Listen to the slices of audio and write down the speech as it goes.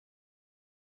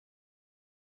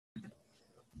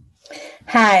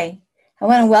Hi, I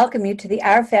want to welcome you to the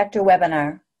R Factor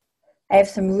webinar. I have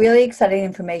some really exciting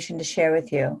information to share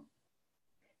with you.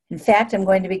 In fact, I'm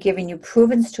going to be giving you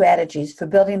proven strategies for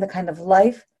building the kind of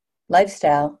life,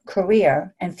 lifestyle,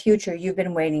 career, and future you've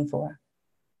been waiting for.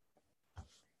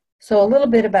 So a little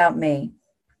bit about me.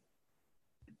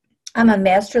 I'm a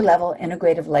master level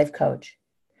integrative life coach,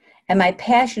 and my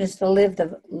passion is to live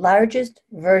the largest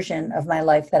version of my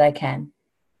life that I can.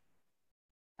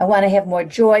 I want to have more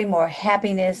joy, more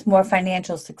happiness, more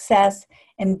financial success,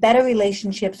 and better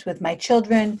relationships with my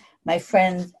children, my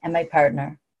friends, and my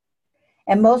partner.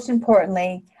 And most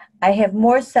importantly, I have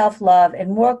more self-love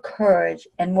and more courage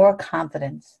and more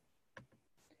confidence.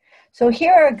 So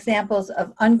here are examples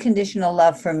of unconditional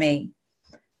love for me.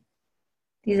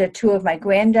 These are two of my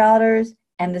granddaughters,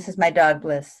 and this is my dog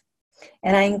Bliss.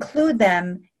 And I include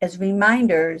them as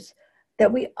reminders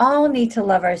that we all need to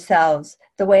love ourselves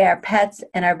the way our pets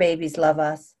and our babies love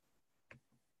us.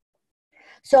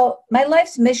 So my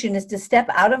life's mission is to step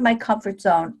out of my comfort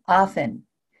zone often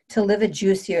to live a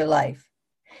juicier life.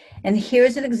 And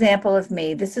here's an example of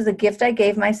me. This is a gift I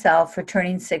gave myself for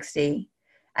turning 60.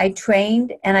 I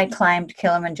trained and I climbed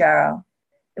Kilimanjaro.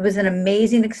 It was an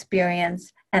amazing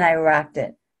experience and I rocked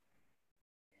it.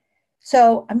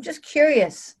 So I'm just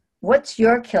curious, what's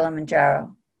your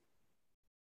Kilimanjaro?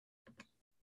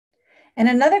 And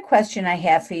another question I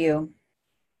have for you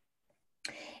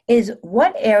is,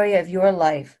 what area of your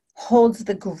life holds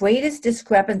the greatest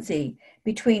discrepancy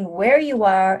between where you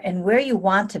are and where you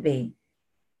want to be?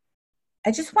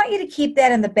 I just want you to keep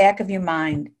that in the back of your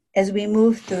mind as we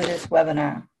move through this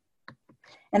webinar.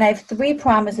 And I have 3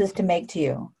 promises to make to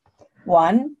you.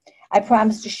 1, I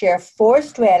promise to share 4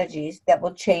 strategies that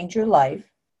will change your life.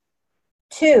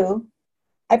 2,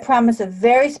 I promise a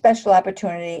very special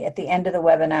opportunity at the end of the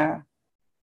webinar.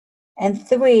 And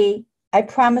 3, I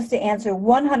promise to answer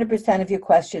 100% of your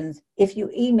questions if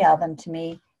you email them to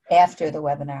me after the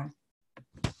webinar.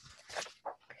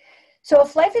 So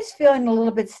if life is feeling a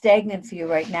little bit stagnant for you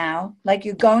right now, like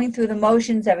you're going through the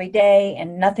motions every day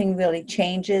and nothing really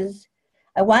changes,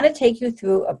 I want to take you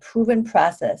through a proven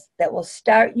process that will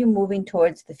start you moving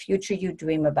towards the future you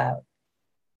dream about.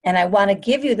 And I want to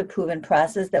give you the proven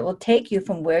process that will take you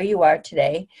from where you are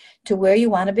today to where you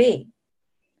want to be.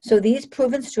 So these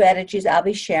proven strategies I'll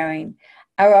be sharing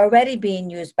are already being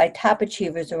used by top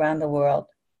achievers around the world.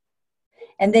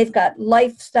 And they've got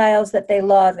lifestyles that they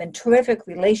love and terrific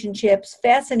relationships,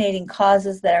 fascinating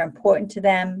causes that are important to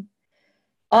them,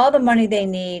 all the money they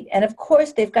need, and of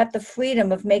course they've got the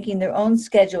freedom of making their own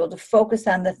schedule to focus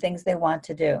on the things they want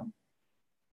to do.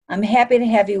 I'm happy to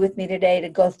have you with me today to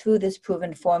go through this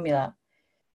proven formula.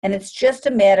 And it's just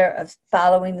a matter of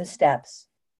following the steps.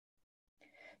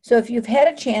 So if you've had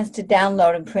a chance to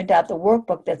download and print out the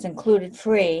workbook that's included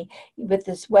free with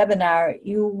this webinar,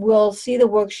 you will see the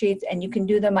worksheets and you can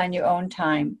do them on your own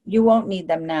time. You won't need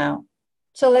them now.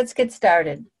 So let's get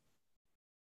started.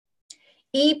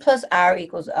 E plus R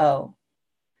equals O.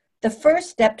 The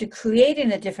first step to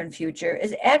creating a different future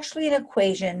is actually an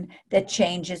equation that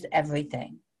changes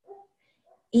everything.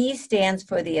 E stands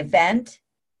for the event,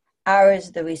 R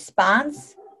is the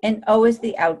response, and O is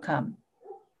the outcome.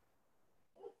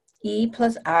 E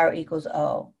plus R equals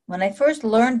O. When I first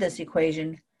learned this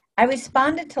equation, I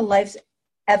responded to life's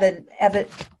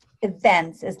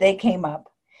events as they came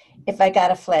up. If I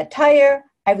got a flat tire,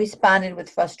 I responded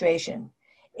with frustration.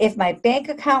 If my bank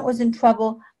account was in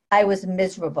trouble, I was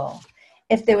miserable.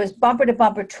 If there was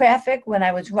bumper-to-bumper traffic when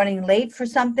I was running late for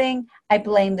something, I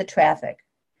blamed the traffic.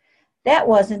 That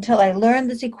was until I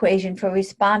learned this equation for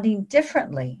responding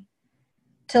differently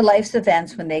to life's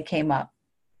events when they came up.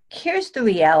 Here's the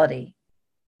reality.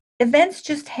 Events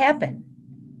just happen.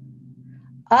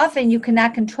 Often you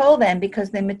cannot control them because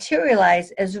they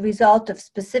materialize as a result of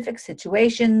specific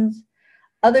situations,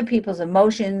 other people's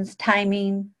emotions,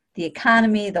 timing, the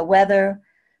economy, the weather,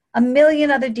 a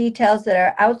million other details that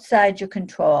are outside your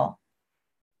control.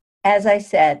 As I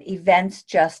said, events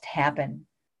just happen.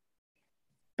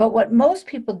 But what most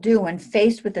people do when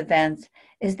faced with events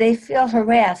is they feel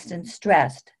harassed and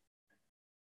stressed.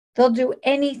 They'll do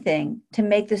anything to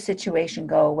make the situation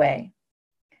go away.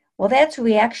 Well, that's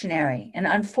reactionary, and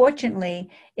unfortunately,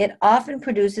 it often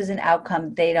produces an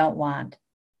outcome they don't want.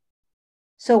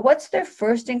 So what's their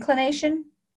first inclination?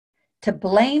 To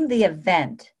blame the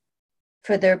event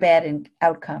for their bad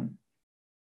outcome.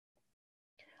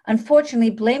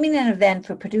 Unfortunately, blaming an event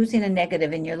for producing a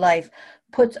negative in your life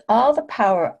puts all the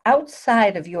power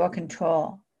outside of your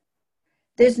control.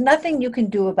 There's nothing you can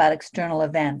do about external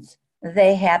events.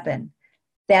 They happen.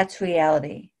 That's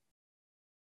reality.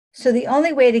 So the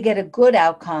only way to get a good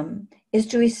outcome is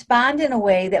to respond in a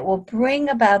way that will bring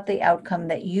about the outcome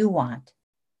that you want.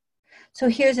 So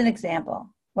here's an example.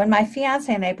 When my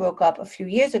fiance and I broke up a few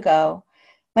years ago,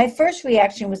 my first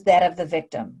reaction was that of the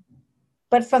victim.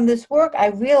 But from this work, I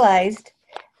realized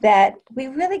that we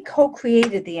really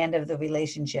co-created the end of the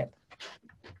relationship.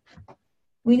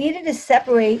 We needed to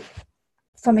separate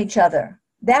from each other.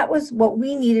 That was what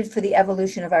we needed for the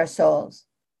evolution of our souls.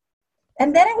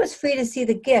 And then I was free to see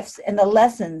the gifts and the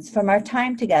lessons from our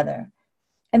time together.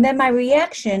 And then my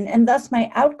reaction, and thus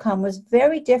my outcome, was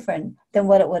very different than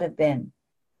what it would have been.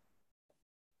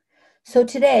 So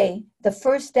today, the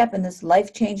first step in this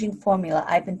life-changing formula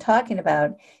I've been talking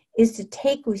about is to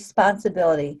take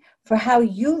responsibility for how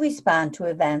you respond to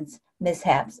events,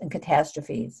 mishaps, and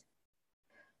catastrophes,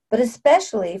 but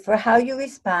especially for how you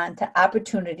respond to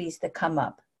opportunities that come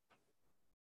up.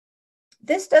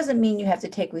 This doesn't mean you have to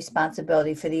take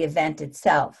responsibility for the event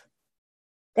itself.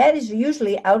 That is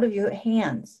usually out of your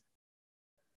hands.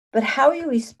 But how you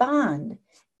respond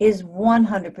is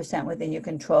 100% within your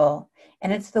control,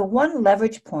 and it's the one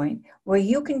leverage point where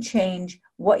you can change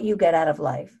what you get out of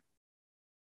life.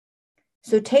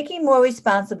 So taking more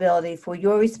responsibility for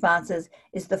your responses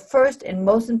is the first and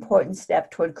most important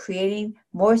step toward creating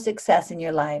more success in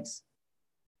your lives.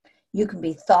 You can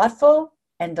be thoughtful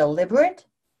and deliberate,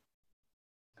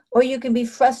 or you can be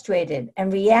frustrated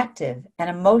and reactive and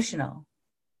emotional.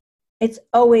 It's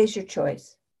always your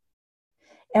choice.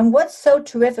 And what's so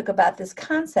terrific about this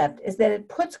concept is that it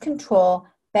puts control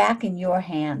back in your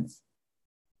hands.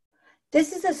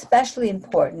 This is especially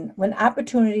important when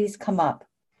opportunities come up.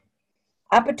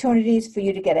 Opportunities for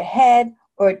you to get ahead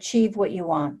or achieve what you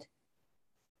want.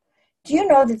 Do you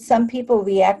know that some people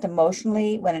react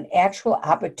emotionally when an actual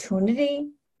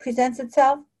opportunity presents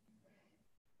itself?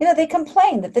 They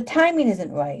complain that the timing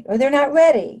isn't right, or they're not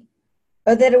ready,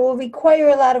 or that it will require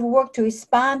a lot of work to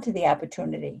respond to the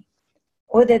opportunity,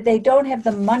 or that they don't have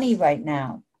the money right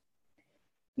now.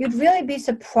 You'd really be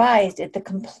surprised at the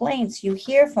complaints you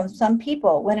hear from some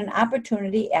people when an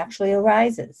opportunity actually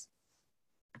arises.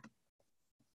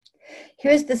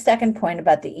 Here's the second point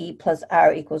about the E plus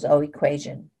R equals O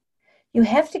equation. You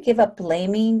have to give up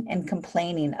blaming and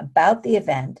complaining about the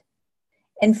event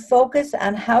and focus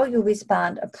on how you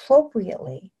respond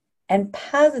appropriately and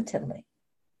positively.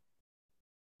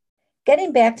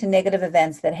 Getting back to negative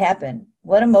events that happen,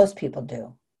 what do most people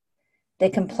do? They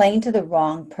complain to the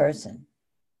wrong person.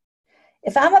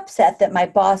 If I'm upset that my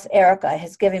boss, Erica,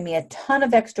 has given me a ton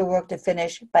of extra work to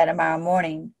finish by tomorrow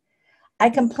morning, I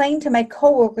complain to my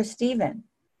coworker, Stephen.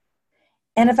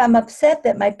 And if I'm upset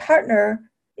that my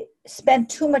partner spent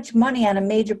too much money on a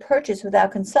major purchase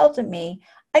without consulting me,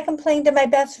 I complain to my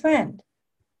best friend.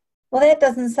 Well, that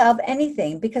doesn't solve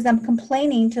anything because I'm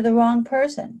complaining to the wrong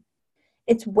person.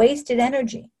 It's wasted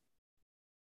energy.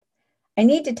 I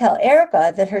need to tell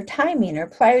Erica that her timing or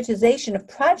prioritization of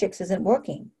projects isn't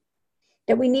working,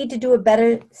 that we need to do a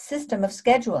better system of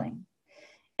scheduling.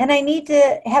 And I need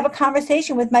to have a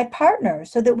conversation with my partner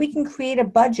so that we can create a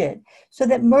budget so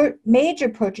that major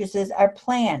purchases are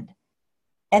planned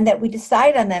and that we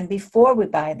decide on them before we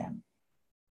buy them.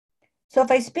 So if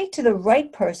I speak to the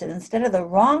right person instead of the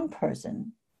wrong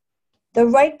person, the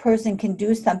right person can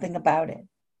do something about it.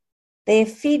 They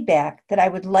have feedback that I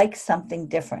would like something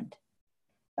different.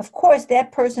 Of course,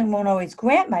 that person won't always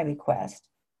grant my request,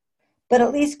 but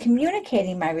at least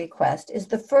communicating my request is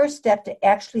the first step to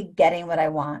actually getting what I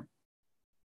want.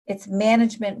 It's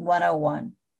Management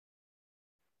 101.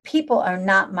 People are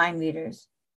not mind readers.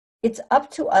 It's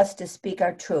up to us to speak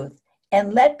our truth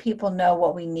and let people know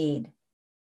what we need.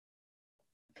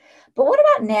 But what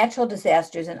about natural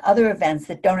disasters and other events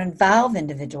that don't involve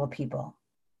individual people?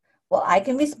 Well, I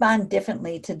can respond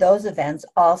differently to those events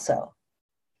also.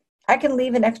 I can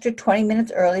leave an extra 20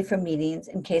 minutes early for meetings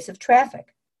in case of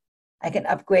traffic. I can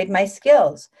upgrade my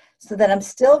skills so that I'm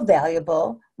still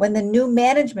valuable when the new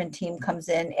management team comes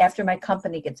in after my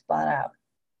company gets bought out.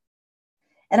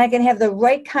 And I can have the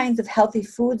right kinds of healthy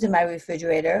foods in my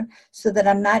refrigerator so that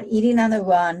I'm not eating on the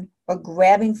run or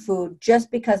grabbing food just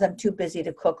because I'm too busy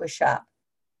to cook or shop.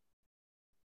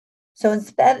 So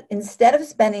instead of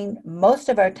spending most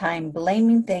of our time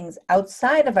blaming things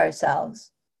outside of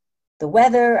ourselves, the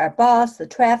weather, our boss, the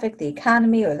traffic, the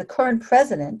economy, or the current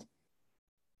president,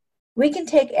 we can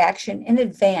take action in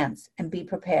advance and be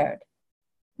prepared.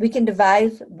 We can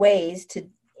devise ways to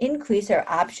increase our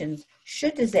options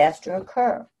should disaster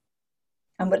occur.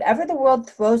 And whatever the world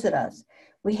throws at us,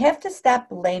 we have to stop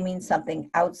blaming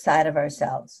something outside of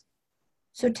ourselves.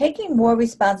 So taking more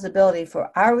responsibility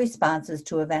for our responses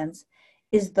to events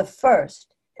is the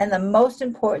first and the most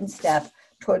important step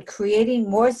toward creating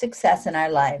more success in our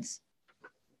lives.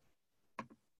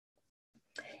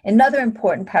 Another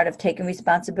important part of taking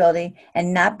responsibility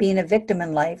and not being a victim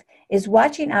in life is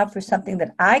watching out for something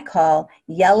that I call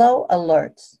yellow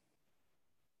alerts.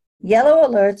 Yellow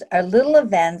alerts are little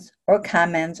events or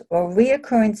comments or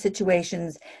reoccurring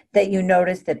situations that you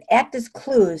notice that act as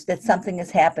clues that something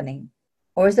is happening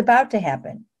or is about to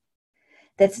happen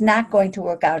that's not going to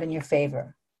work out in your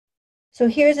favor. So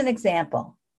here's an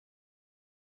example.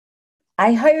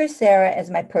 I hire Sarah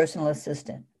as my personal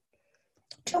assistant.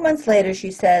 2 months later, she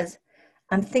says,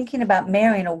 I'm thinking about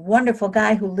marrying a wonderful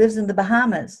guy who lives in the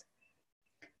Bahamas.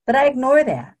 But I ignore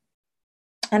that.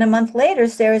 And a month later,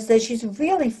 Sarah says she's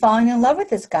really falling in love with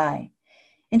this guy,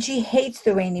 and she hates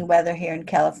the rainy weather here in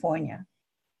California.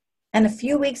 And a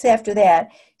few weeks after that,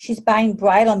 she's buying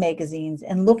bridal magazines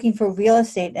and looking for real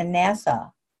estate in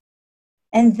Nassau.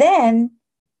 And then,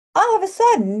 all of a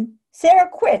sudden, Sarah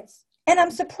quits, and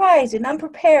I'm surprised and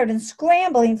unprepared and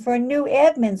scrambling for a new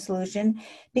admin solution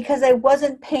because I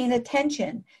wasn't paying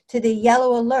attention to the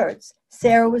yellow alerts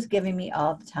Sarah was giving me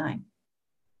all the time.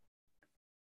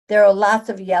 There are lots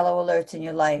of yellow alerts in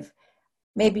your life.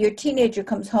 Maybe your teenager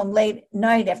comes home late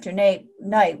night after night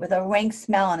with a rank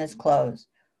smell on his clothes.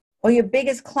 Or your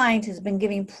biggest client has been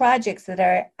giving projects that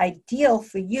are ideal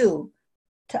for you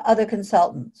to other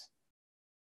consultants.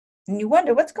 And you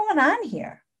wonder, what's going on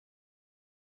here?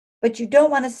 But you don't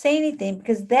want to say anything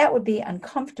because that would be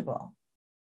uncomfortable.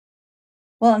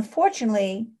 Well,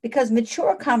 unfortunately, because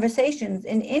mature conversations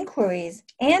and inquiries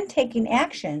and taking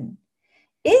action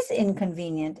is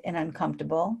inconvenient and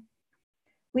uncomfortable,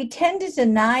 we tend to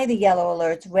deny the yellow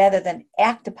alerts rather than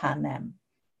act upon them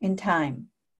in time.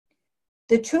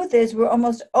 The truth is, we're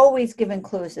almost always given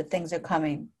clues that things are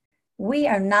coming. We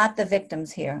are not the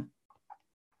victims here.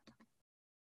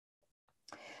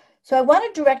 So I want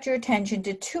to direct your attention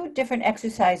to 2 different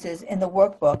exercises in the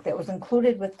workbook that was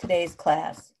included with today's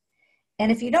class.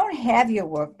 And if you don't have your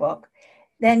workbook,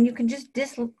 then you can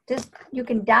you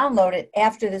can download it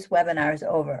after this webinar is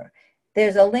over.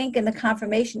 There's a link in the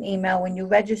confirmation email when you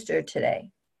register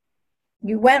today.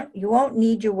 You won't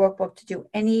need your workbook to do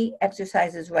any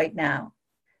exercises right now.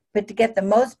 But to get the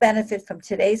most benefit from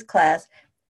today's class,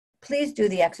 please do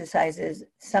the exercises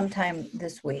sometime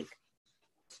this week.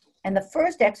 And the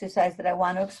first exercise that I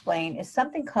want to explain is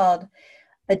something called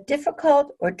a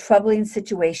difficult or troubling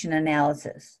situation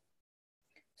analysis.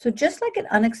 So just like an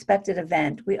unexpected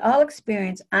event, we all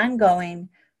experience ongoing,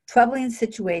 troubling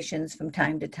situations from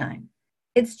time to time.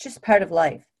 It's just part of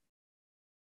life.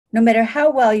 No matter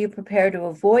how well you prepare to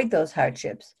avoid those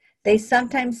hardships, they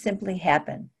sometimes simply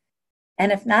happen.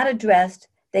 And if not addressed,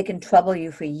 they can trouble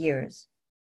you for years.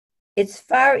 It's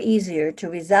far easier to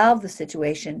resolve the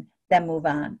situation than move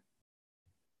on.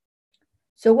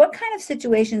 So what kind of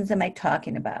situations am I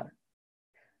talking about?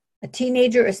 A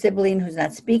teenager or sibling who's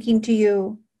not speaking to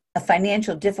you, a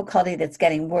financial difficulty that's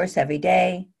getting worse every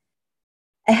day,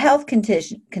 a health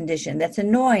condition that's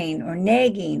annoying or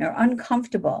nagging or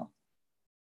uncomfortable,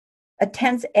 a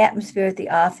tense atmosphere at the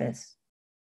office,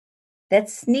 that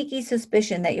sneaky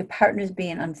suspicion that your partner's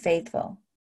being unfaithful.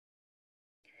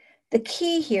 The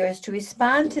key here is to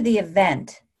respond to the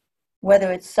event,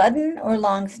 whether it's sudden or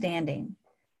long-standing,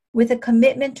 with a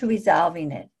commitment to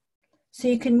resolving it, so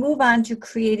you can move on to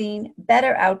creating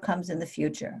better outcomes in the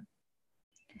future.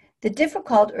 The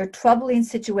difficult or troubling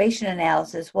situation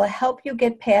analysis will help you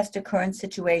get past a current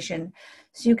situation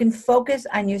so you can focus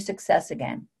on your success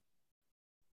again.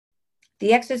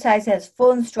 The exercise has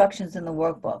full instructions in the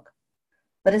workbook,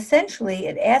 but essentially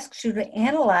it asks you to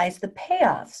analyze the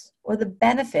payoffs or the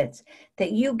benefits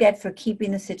that you get for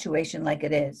keeping the situation like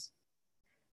it is,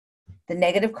 the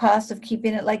negative costs of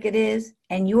keeping it like it is,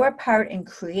 and your part in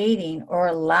creating or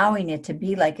allowing it to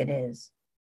be like it is,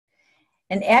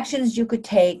 and actions you could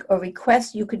take or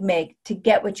requests you could make to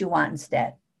get what you want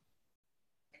instead.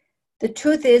 The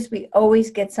truth is, we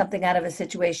always get something out of a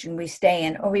situation we stay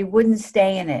in, or we wouldn't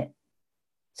stay in it.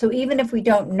 So even if we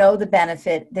don't know the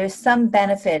benefit, there's some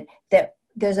benefit that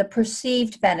there's a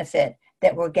perceived benefit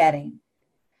that we're getting.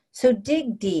 So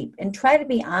dig deep and try to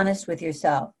be honest with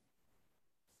yourself.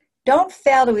 Don't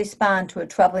fail to respond to a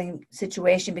troubling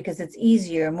situation because it's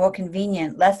easier, more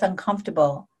convenient, less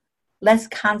uncomfortable, less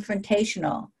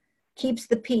confrontational, keeps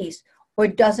the peace, or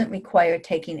doesn't require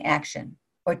taking action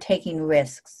or taking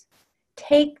risks.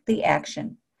 Take the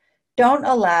action. Don't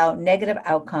allow negative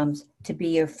outcomes to be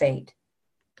your fate.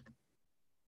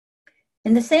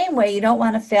 In the same way, you don't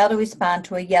want to fail to respond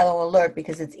to a yellow alert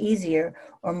because it's easier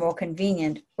or more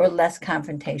convenient or less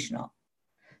confrontational.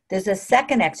 There's a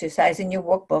second exercise in your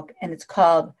workbook, and it's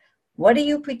called, What Are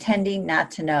You Pretending Not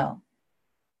to Know?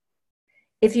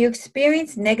 If you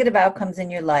experience negative outcomes in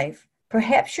your life,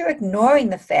 Perhaps you're ignoring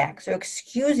the facts or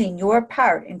excusing your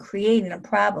part in creating a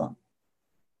problem.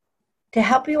 To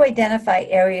help you identify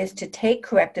areas to take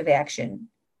corrective action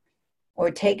or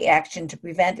take action to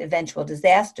prevent eventual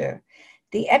disaster,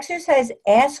 the exercise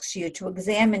asks you to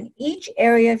examine each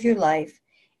area of your life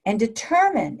and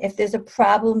determine if there's a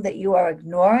problem that you are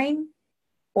ignoring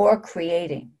or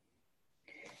creating.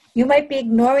 You might be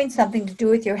ignoring something to do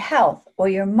with your health or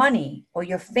your money or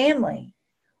your family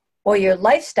or your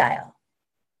lifestyle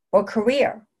or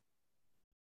career.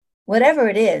 Whatever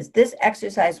it is, this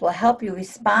exercise will help you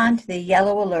respond to the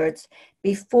yellow alerts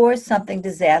before something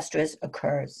disastrous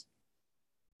occurs.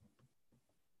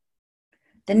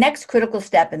 The next critical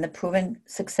step in the proven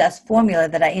success formula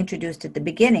that I introduced at the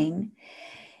beginning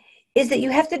is that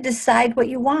you have to decide what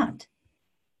you want.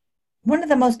 One of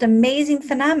the most amazing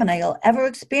phenomena you'll ever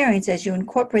experience as you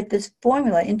incorporate this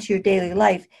formula into your daily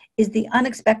life is the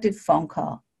unexpected phone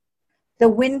call, the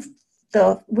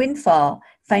windfall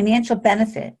financial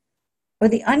benefit, or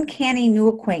the uncanny new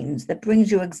acquaintance that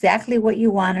brings you exactly what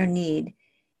you want or need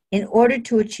in order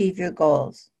to achieve your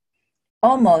goals,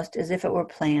 almost as if it were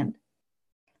planned.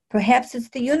 Perhaps it's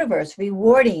the universe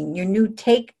rewarding your new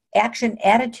take action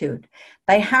attitude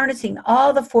by harnessing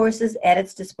all the forces at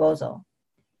its disposal.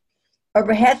 Or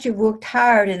perhaps you've worked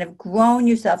hard and have grown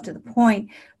yourself to the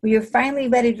point where you're finally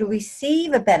ready to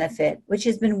receive a benefit which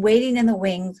has been waiting in the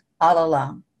wings all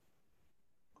along.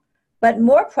 But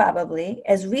more probably,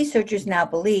 as researchers now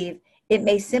believe, it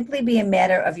may simply be a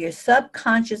matter of your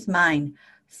subconscious mind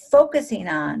focusing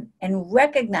on and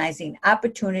recognizing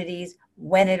opportunities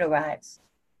when it arrives.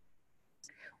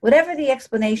 Whatever the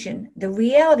explanation, the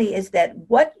reality is that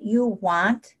what you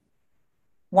want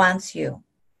wants you.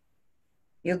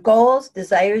 Your goals,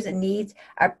 desires, and needs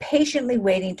are patiently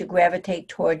waiting to gravitate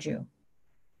towards you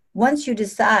once you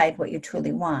decide what you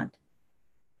truly want.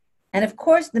 And of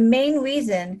course, the main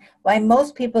reason why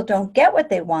most people don't get what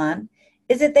they want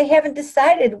is that they haven't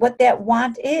decided what that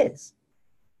want is.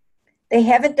 They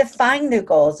haven't defined their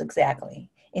goals exactly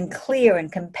in clear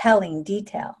and compelling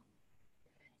detail.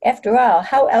 After all,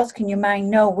 how else can your mind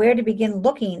know where to begin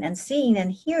looking and seeing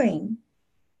and hearing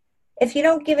if you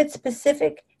don't give it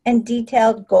specific and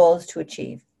detailed goals to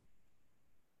achieve?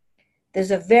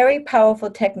 There's a very powerful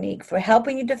technique for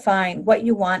helping you define what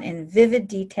you want in vivid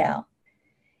detail.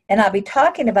 And I'll be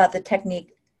talking about the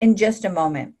technique in just a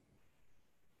moment.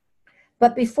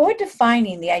 But before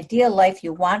defining the ideal life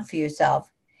you want for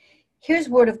yourself, here's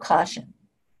a word of caution.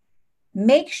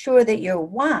 Make sure that your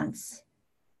wants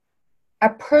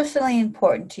are personally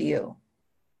important to you,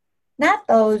 not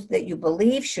those that you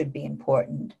believe should be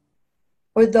important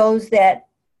or those that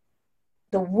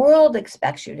the world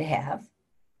expects you to have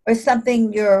or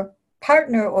something your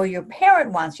partner or your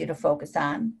parent wants you to focus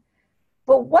on,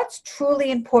 but what's truly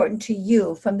important to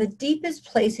you from the deepest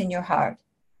place in your heart.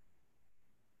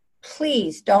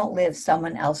 Please don't live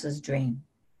someone else's dream.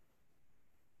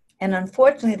 And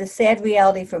unfortunately, the sad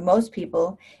reality for most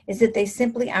people is that they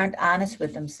simply aren't honest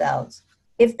with themselves.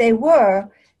 If they were,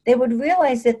 they would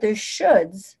realize that their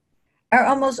shoulds are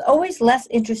almost always less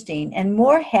interesting and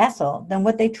more hassle than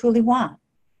what they truly want.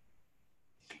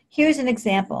 Here's an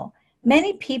example.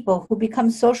 Many people who become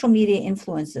social media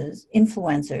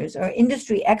influencers or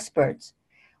industry experts,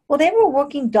 well, they were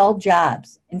working dull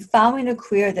jobs and following a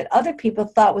career that other people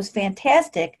thought was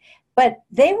fantastic, but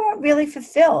they weren't really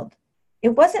fulfilled. It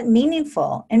wasn't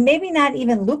meaningful and maybe not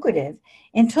even lucrative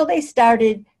until they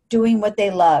started doing what they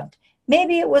loved.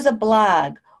 Maybe it was a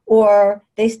blog, or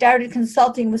they started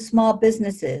consulting with small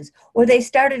businesses, or they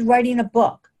started writing a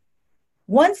book.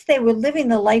 Once they were living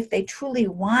the life they truly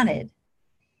wanted,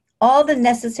 all the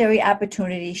necessary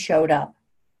opportunities showed up,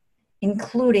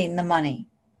 including the money.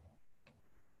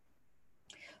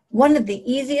 One of the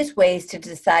easiest ways to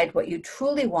decide what you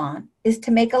truly want is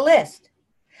to make a list.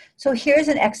 So here's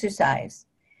an exercise.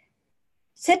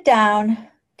 Sit down,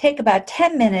 take about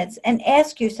 10 minutes, and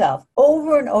ask yourself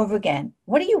over and over again,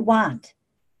 what do you want?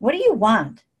 What do you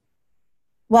want?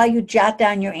 While you jot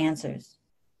down your answers.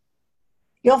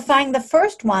 You'll find the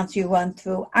first wants you run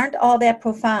through aren't all that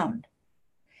profound.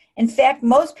 In fact,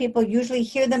 most people usually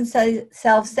hear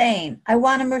themselves saying, I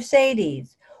want a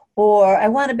Mercedes, or I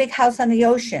want a big house on the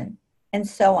ocean, and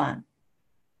so on.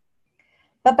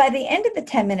 But by the end of the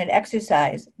 10-minute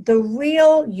exercise, the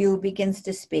real you begins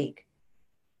to speak.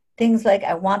 Things like,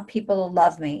 I want people to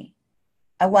love me.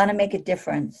 I want to make a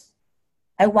difference.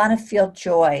 I want to feel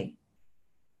joy.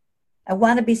 I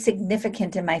want to be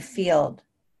significant in my field.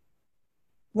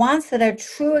 Wants that are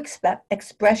true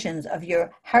expressions of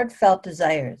your heartfelt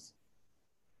desires.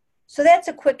 So that's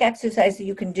a quick exercise that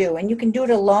you can do. And you can do it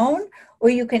alone, or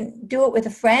you can do it with a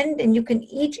friend, and you can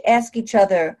each ask each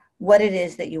other what it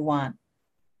is that you want.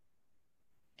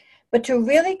 But to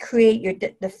really create your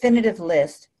definitive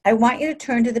list, I want you to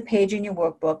turn to the page in your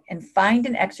workbook and find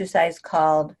an exercise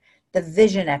called the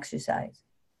vision exercise.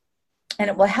 And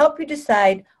it will help you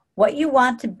decide what you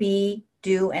want to be,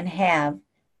 do, and have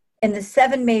in the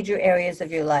 7 major areas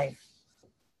of your life.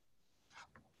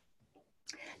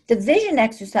 The vision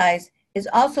exercise is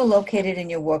also located in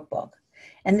your workbook.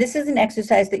 And this is an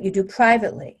exercise that you do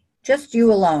privately, just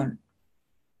you alone.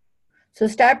 So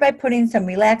start by putting some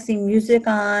relaxing music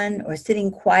on or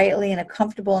sitting quietly in a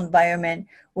comfortable environment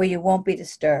where you won't be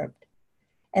disturbed.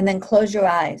 And then close your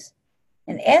eyes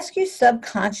and ask your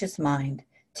subconscious mind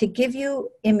to give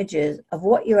you images of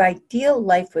what your ideal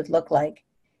life would look like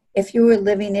if you were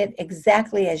living it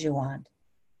exactly as you want.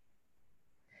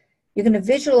 You're going to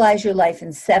visualize your life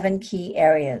in 7 key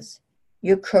areas: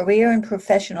 your career and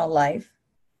professional life,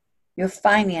 your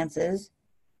finances,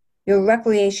 your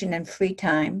recreation and free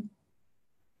time,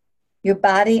 your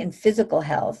body and physical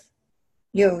health,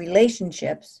 your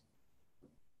relationships,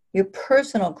 your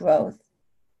personal growth,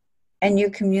 and your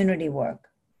community work.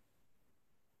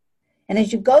 And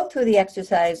as you go through the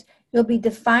exercise, you'll be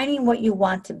defining what you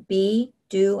want to be,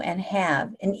 do, and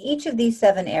have in each of these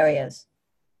 7 areas.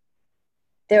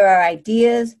 There are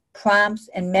ideas, prompts,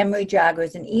 and memory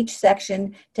joggers in each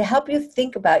section to help you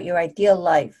think about your ideal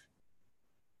life.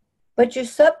 But your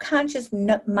subconscious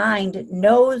mind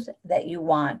knows that you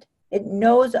want. It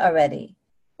knows already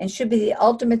and should be the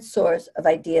ultimate source of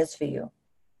ideas for you.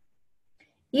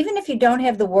 Even if you don't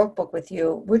have the workbook with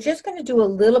you, we're just going to do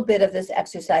a little bit of this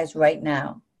exercise right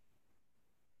now.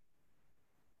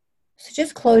 So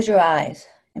just close your eyes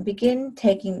and begin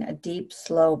taking a deep,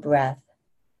 slow breath.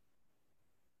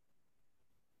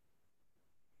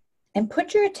 And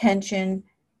put your attention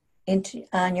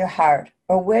on your heart,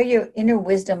 or where your inner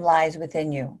wisdom lies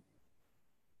within you.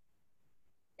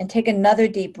 And take another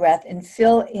deep breath and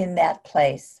fill in that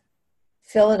place.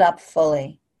 Fill it up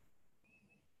fully.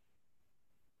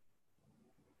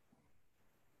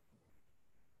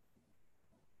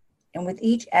 And with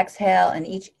each exhale and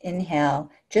each inhale,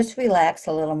 just relax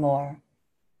a little more.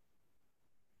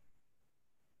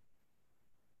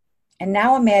 And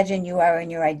now imagine you are in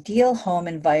your ideal home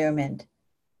environment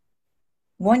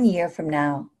 1 year from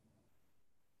now.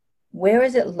 Where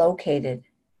is it located?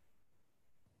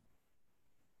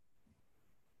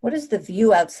 What is the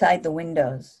view outside the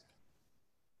windows?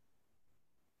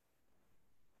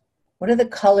 What are the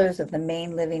colors of the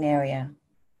main living area?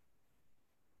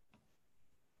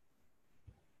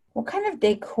 What kind of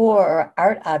decor or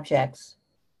art objects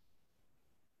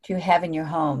do you have in your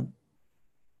home?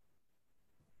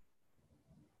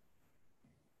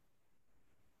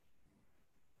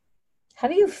 How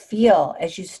do you feel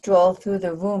as you stroll through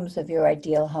the rooms of your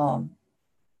ideal home?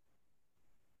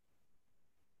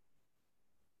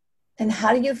 And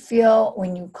how do you feel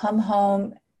when you come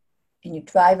home and you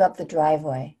drive up the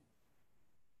driveway?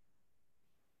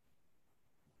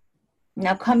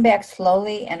 Now come back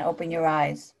slowly and open your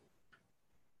eyes.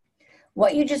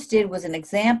 What you just did was an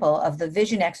example of the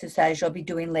vision exercise you'll be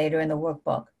doing later in the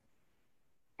workbook.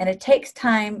 And it takes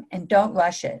time, and don't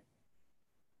rush it.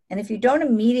 And if you don't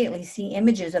immediately see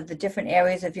images of the different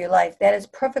areas of your life, that is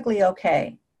perfectly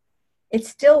okay. It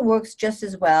still works just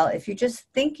as well if you're just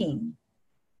thinking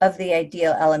of the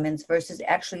ideal elements versus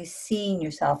actually seeing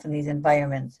yourself in these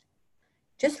environments.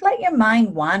 Just let your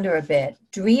mind wander a bit,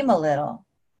 dream a little,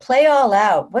 play all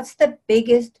out. What's the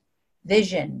biggest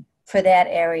vision for that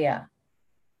area?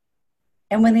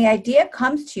 And when the idea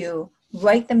comes to you,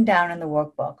 write them down in the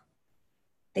workbook.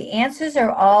 The answers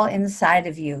are all inside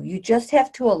of you. You just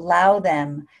have to allow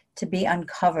them to be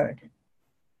uncovered.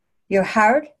 Your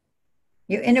heart,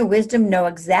 your inner wisdom know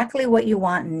exactly what you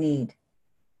want and need.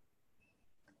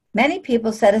 Many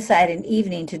people set aside an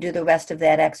evening to do the rest of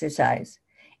that exercise.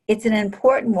 It's an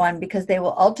important one because they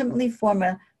will ultimately form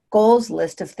a goals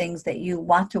list of things that you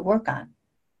want to work on.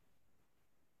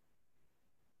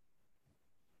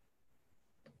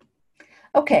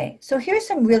 Okay, so here's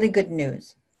some really good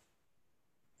news.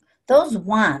 Those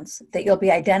wants that you'll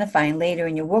be identifying later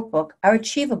in your workbook are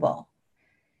achievable.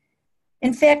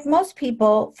 In fact, for most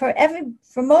people,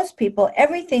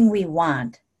 everything we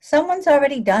want, someone's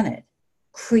already done it,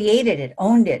 created it,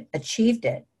 owned it, achieved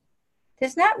it.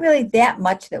 There's not really that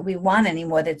much that we want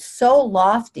anymore that's so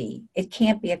lofty it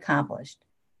can't be accomplished.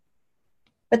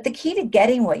 But the key to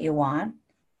getting what you want,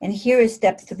 and here is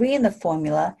step 3 in the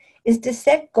formula, is to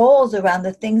set goals around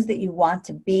the things that you want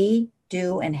to be,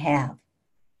 do, and have.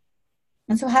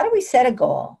 And so how do we set a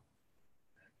goal?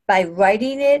 by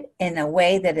writing it in a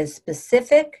way that is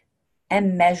specific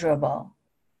and measurable.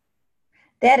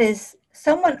 That is,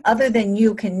 someone other than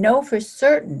you can know for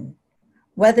certain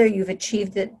whether you've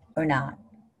achieved it or not.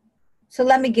 So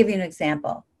let me give you an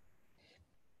example.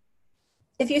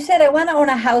 If you said, I want to own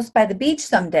a house by the beach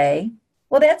someday,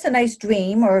 well, that's a nice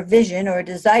dream or a vision or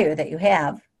a desire that you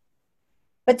have.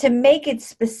 But to make it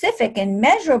specific and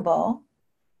measurable,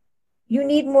 you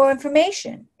need more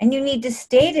information, and you need to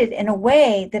state it in a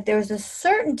way that there's a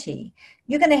certainty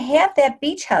you're going to have that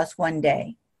beach house one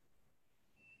day.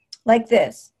 Like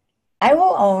this: I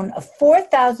will own a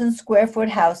 4,000 square foot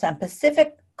house on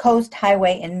Pacific Coast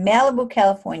Highway in Malibu,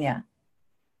 California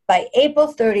by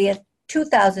April 30th,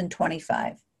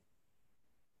 2025.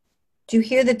 Do you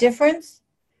hear the difference?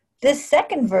 This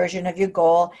second version of your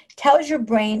goal tells your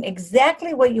brain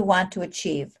exactly what you want to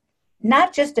achieve,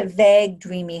 not just a vague,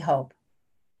 dreamy hope.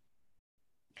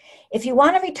 If you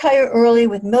want to retire early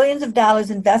with millions of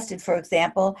dollars invested, for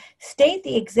example, state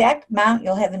the exact amount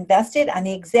you'll have invested on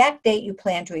the exact date you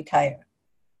plan to retire.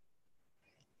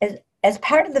 As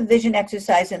part of the vision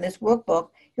exercise in this workbook,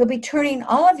 you'll be turning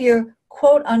all of your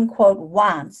quote-unquote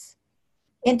wants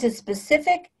into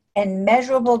specific and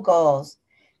measurable goals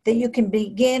that you can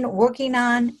begin working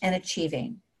on and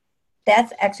achieving.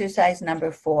 That's exercise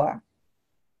number 4.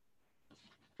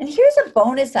 And here's a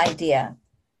bonus idea.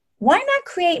 Why not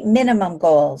create minimum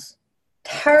goals,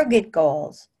 target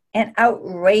goals, and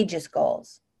outrageous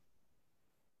goals?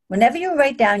 Whenever you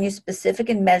write down your specific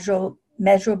and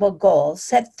measurable goals,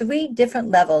 set 3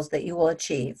 different levels that you will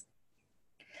achieve.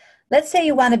 Let's say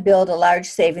you want to build a large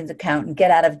savings account and get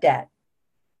out of debt.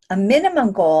 A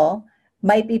minimum goal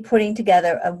might be putting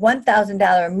together a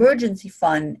 $1,000 emergency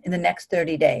fund in the next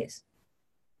 30 days.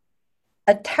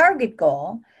 A target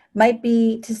goal might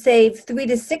be to save 3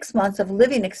 to 6 months of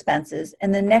living expenses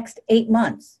in the next 8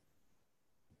 months.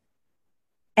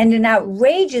 And an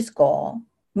outrageous goal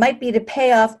might be to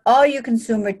pay off all your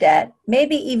consumer debt,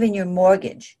 maybe even your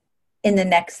mortgage, in the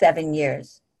next 7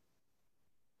 years.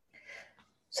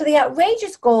 So the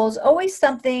outrageous goal is always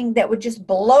something that would just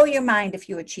blow your mind if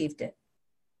you achieved it.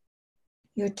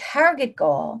 Your target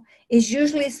goal is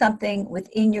usually something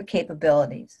within your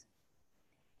capabilities.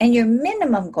 And your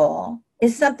minimum goal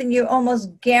is something you're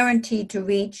almost guaranteed to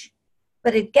reach,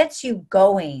 but it gets you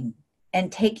going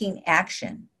and taking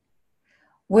action.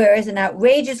 Whereas an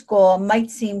outrageous goal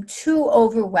might seem too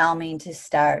overwhelming to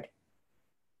start.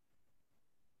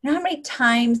 You know how many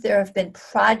times there have been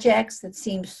projects that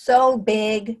seem so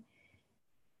big,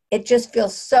 it just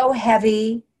feels so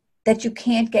heavy that you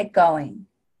can't get going.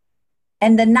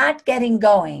 And the not getting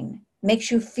going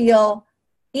makes you feel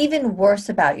even worse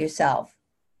about yourself.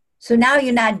 So now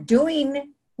you're not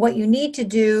doing what you need to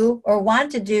do or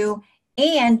want to do,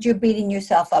 and you're beating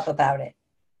yourself up about it.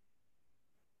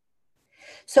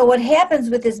 So what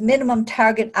happens with this minimum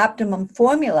target optimum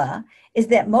formula is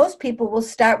that most people will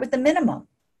start with the minimum,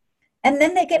 and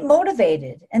then they get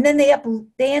motivated, and then they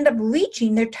end up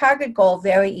reaching their target goal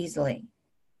very easily.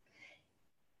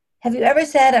 Have you ever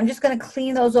said, I'm just going to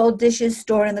clean those old dishes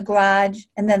stored in the garage,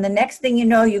 and then the next thing you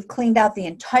know, you've cleaned out the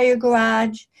entire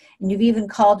garage, and you've even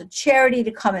called a charity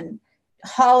to come and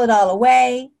haul it all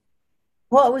away?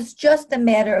 Well, it was just a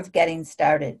matter of getting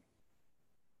started.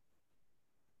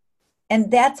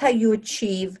 And that's how you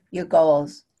achieve your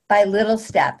goals, by little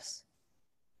steps.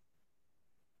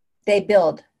 They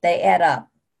build, they add up.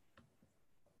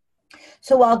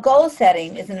 So while goal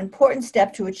setting is an important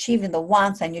step to achieving the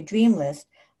wants on your dream list,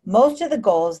 most of the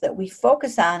goals that we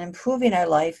focus on improving our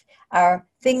life are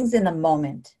things in the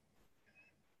moment.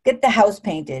 Get the house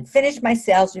painted, finish my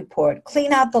sales report,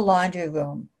 clean out the laundry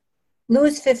room,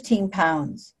 lose 15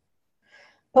 pounds.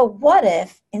 But what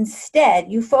if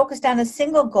instead you focused on a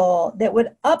single goal that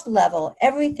would up-level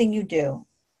everything you do,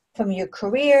 from your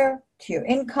career to your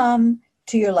income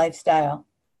to your lifestyle?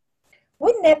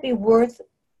 Wouldn't that be worth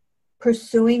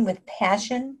pursuing with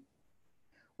passion?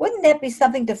 Wouldn't that be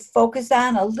something to focus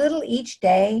on a little each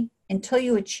day until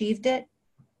you achieved it?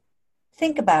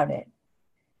 Think about it.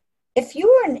 If you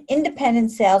were an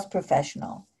independent sales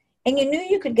professional and you knew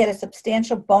you could get a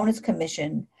substantial bonus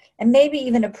commission and maybe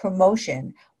even a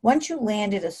promotion once you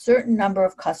landed a certain number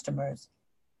of customers,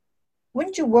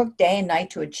 wouldn't you work day and night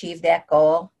to achieve that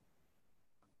goal?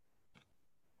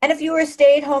 And if you were a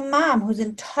stay-at-home mom whose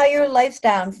entire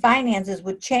lifestyle and finances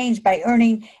would change by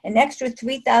earning an extra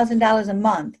 $3,000 a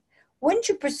month, wouldn't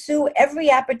you pursue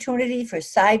every opportunity for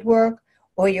side work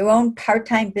or your own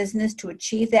part-time business to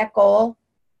achieve that goal?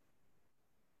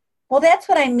 Well, that's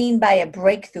what I mean by a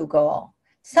breakthrough goal.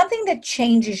 Something that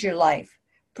changes your life,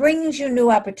 brings you new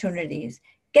opportunities,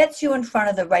 gets you in front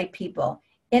of the right people,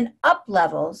 In up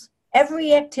levels,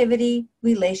 every activity,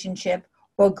 relationship,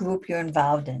 or group you're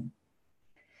involved in.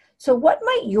 So what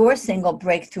might your single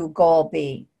breakthrough goal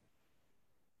be?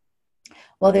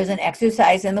 Well, there's an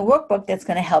exercise in the workbook that's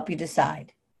going to help you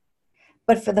decide.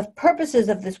 But for the purposes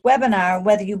of this webinar,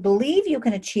 whether you believe you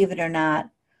can achieve it or not,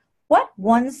 what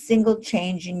one single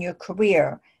change in your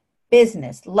career,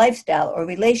 business, lifestyle, or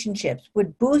relationships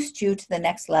would boost you to the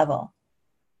next level?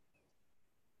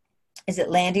 Is it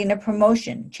landing a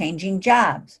promotion, changing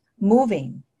jobs,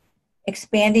 moving,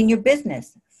 expanding your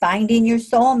business, finding your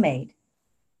soulmate,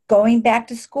 going back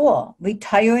to school,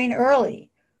 retiring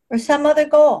early, or some other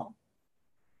goal?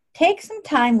 Take some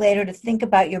time later to think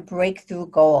about your breakthrough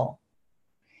goal.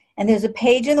 And there's a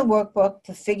page in the workbook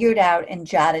to figure it out and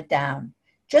jot it down.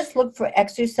 Just look for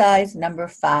exercise number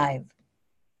 5.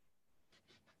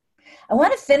 I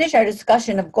want to finish our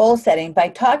discussion of goal setting by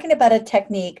talking about a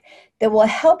technique that will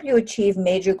help you achieve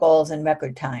major goals in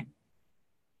record time.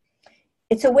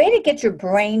 It's a way to get your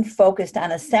brain focused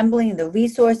on assembling the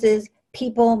resources,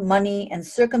 people, money, and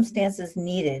circumstances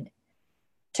needed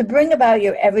to bring about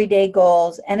your everyday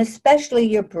goals and especially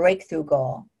your breakthrough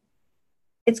goal.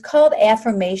 It's called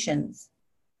affirmations.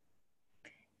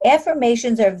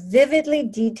 Affirmations are vividly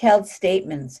detailed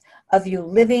statements of you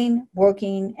living,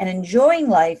 working, and enjoying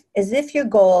life as if your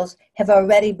goals have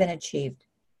already been achieved.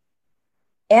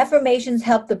 Affirmations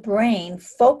help the brain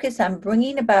focus on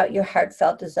bringing about your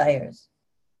heartfelt desires.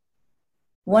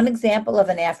 One example of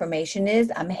an affirmation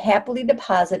is, I'm happily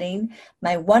depositing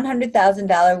my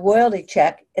 $100,000 royalty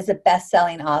check as a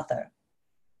best-selling author.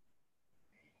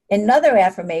 Another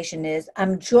affirmation is,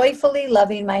 I'm joyfully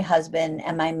loving my husband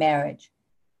and my marriage.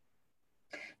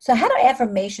 So how do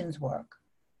affirmations work?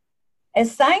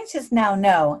 As scientists now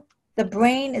know, the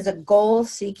brain is a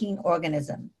goal-seeking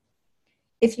organism.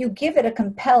 If you give it a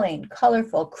compelling,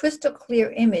 colorful, crystal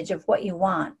clear image of what you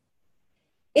want,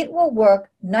 it will work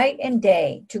night and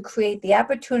day to create the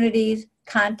opportunities,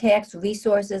 contacts,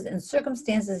 resources, and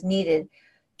circumstances needed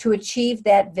to achieve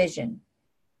that vision.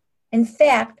 In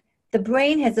fact, the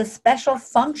brain has a special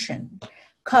function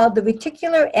called the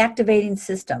reticular activating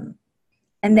system,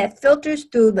 and that filters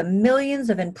through the millions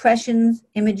of impressions,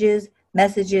 images,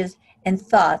 messages, and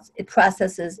thoughts it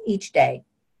processes each day.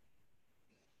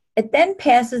 It then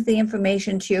passes the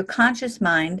information to your conscious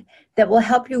mind that will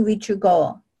help you reach your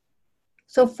goal.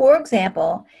 So, for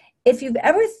example, if you've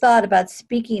ever thought about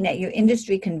speaking at your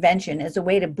industry convention as a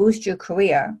way to boost your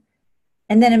career,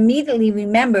 and then immediately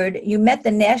remembered you met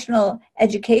the National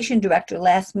Education Director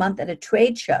last month at a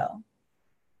trade show,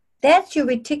 that's your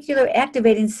reticular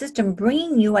activating system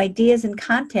bringing you ideas and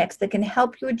contacts that can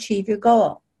help you achieve your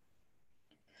goal.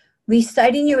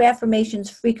 Reciting your affirmations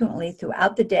frequently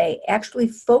throughout the day actually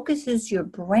focuses your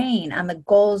brain on the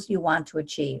goals you want to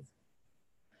achieve.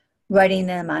 Writing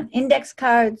them on index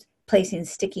cards, placing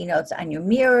sticky notes on your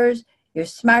mirrors, your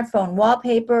smartphone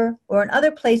wallpaper, or in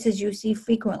other places you see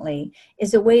frequently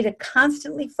is a way to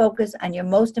constantly focus on your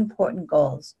most important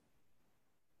goals.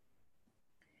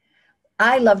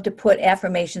 I love to put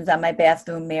affirmations on my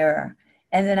bathroom mirror,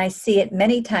 and then I see it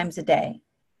many times a day.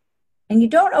 And you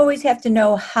don't always have to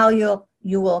know how you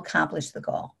will accomplish the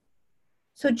goal.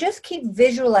 So just keep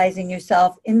visualizing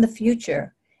yourself in the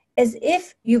future as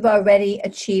if you've already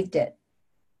achieved it.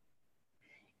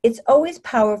 It's always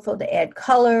powerful to add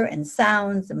color and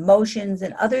sounds, emotions,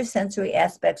 and other sensory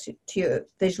aspects to your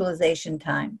visualization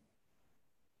time.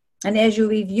 And as you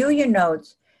review your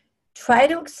notes, try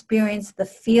to experience the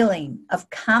feeling of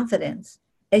confidence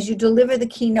as you deliver the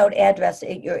keynote address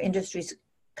at your industry's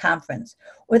conference,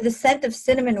 or the scent of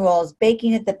cinnamon rolls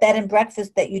baking at the bed and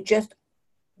breakfast that you just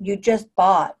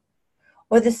bought,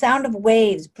 or the sound of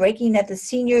waves breaking at the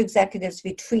senior executives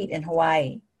retreat in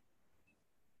Hawaii,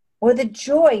 or the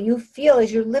joy you feel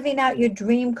as you're living out your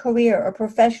dream career or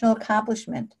professional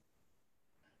accomplishment.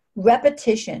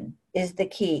 Repetition is the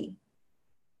key,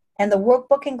 and the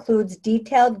workbook includes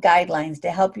detailed guidelines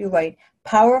to help you write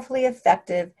powerfully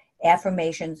effective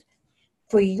affirmations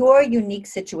for your unique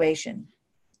situation,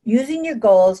 using your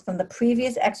goals from the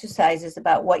previous exercises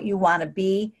about what you want to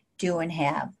be, do, and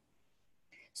have.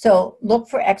 So look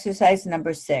for exercise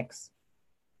number 6.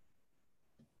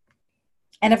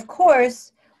 And of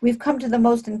course, we've come to the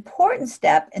most important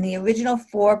step in the original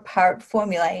 4-part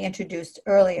formula I introduced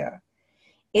earlier.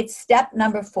 It's step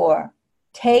number 4,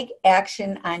 take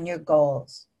action on your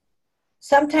goals.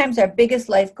 Sometimes our biggest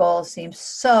life goals seem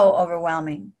so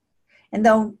overwhelming. And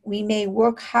though we may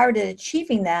work hard at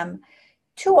achieving them,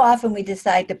 too often we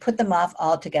decide to put them off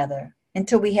altogether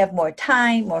until we have more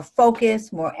time, more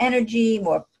focus, more energy,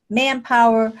 more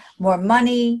manpower, more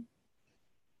money.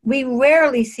 We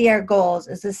rarely see our goals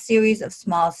as a series of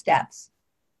small steps.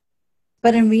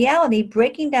 But in reality,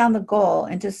 breaking down the goal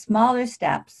into smaller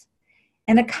steps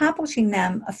and accomplishing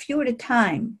them a few at a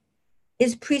time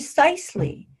is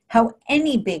precisely how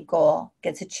any big goal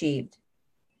gets achieved.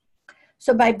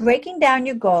 So by breaking down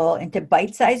your goal into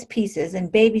bite-sized pieces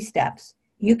and baby steps,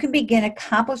 you can begin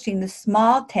accomplishing the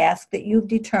small task that you've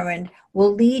determined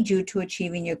will lead you to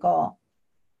achieving your goal.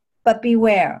 But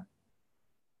beware.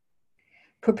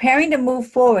 Preparing to move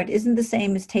forward isn't the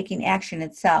same as taking action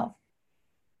itself.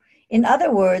 In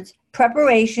other words,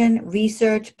 preparation,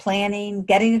 research, planning,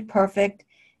 getting it perfect,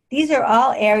 these are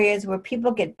all areas where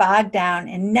people get bogged down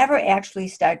and never actually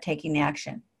start taking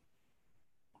action.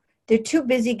 They're too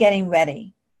busy getting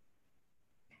ready.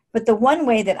 But the one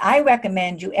way that I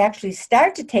recommend you actually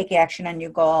start to take action on your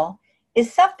goal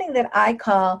is something that I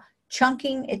call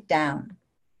chunking it down.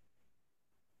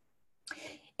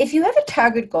 If you have a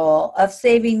target goal of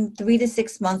saving 3 to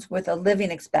 6 months worth of living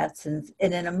expenses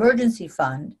in an emergency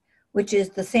fund, which is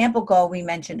the sample goal we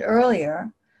mentioned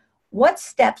earlier, what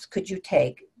steps could you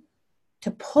take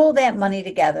to pull that money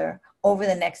together over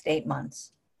the next 8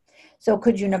 months? So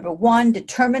could you, number one,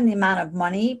 determine the amount of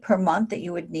money per month that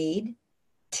you would need?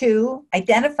 2,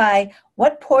 identify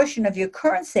what portion of your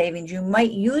current savings you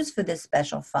might use for this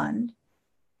special fund.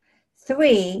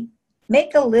 3,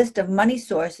 make a list of money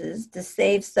sources to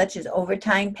save, such as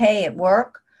overtime pay at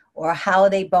work or a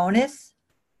holiday bonus.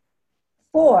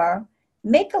 4,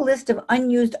 make a list of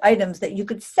unused items that you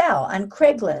could sell on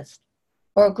Craigslist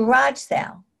or a garage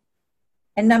sale.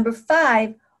 And number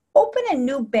 5, open a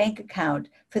new bank account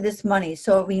for this money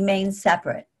so it remains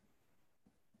separate.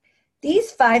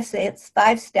 These five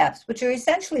steps, which are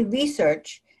essentially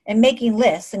research and making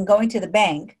lists and going to the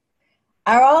bank,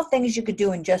 are all things you could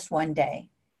do in just one day.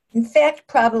 In fact,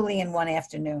 probably in one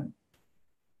afternoon.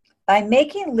 By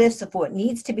making lists of what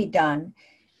needs to be done,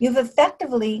 you've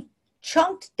effectively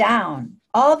chunked down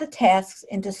all the tasks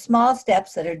into small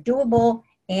steps that are doable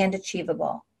and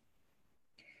achievable.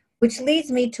 Which leads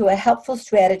me to a helpful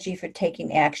strategy for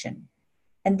taking action.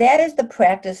 And that is the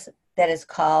practice that is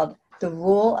called the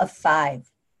Rule of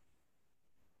 5.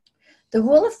 The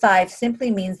Rule of 5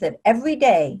 simply means that every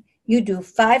day you do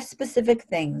 5 specific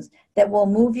things that will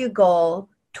move your goal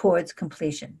towards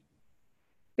completion.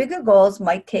 Bigger goals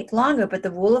might take longer, but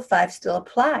the Rule of 5 still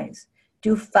applies.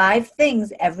 Do 5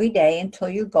 things every day until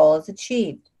your goal is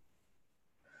achieved.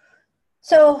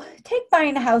 So take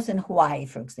buying a house in Hawaii,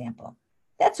 for example.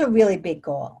 That's a really big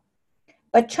goal.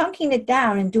 But chunking it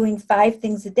down and doing 5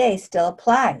 things a day still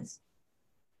applies.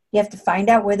 You have to find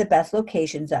out where the best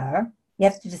locations are. You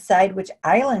have to decide which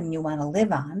island you want to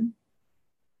live on.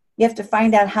 You have to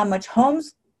find out how much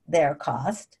homes there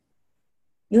cost.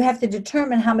 You have to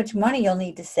determine how much money you'll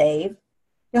need to save.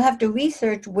 You'll have to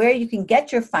research where you can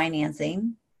get your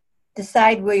financing,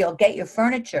 decide where you'll get your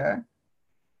furniture,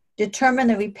 determine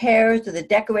the repairs or the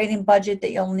decorating budget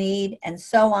that you'll need, and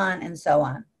so on and so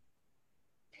on.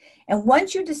 And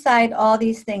once you decide all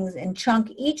these things and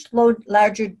chunk each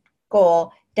larger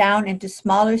goal down into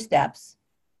smaller steps,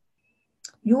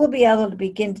 you will be able to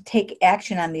begin to take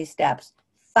action on these steps,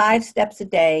 5 steps a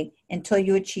day until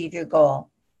you achieve your goal.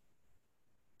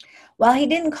 While he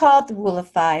didn't call it the Rule of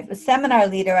 5, a seminar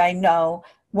leader I know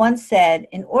once said,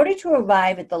 in order to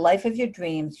arrive at the life of your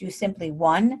dreams, you simply,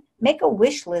 1, make a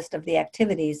wish list of the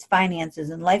activities, finances,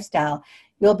 and lifestyle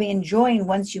you'll be enjoying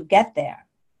once you get there.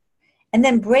 And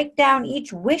then break down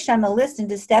each wish on the list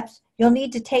into steps you'll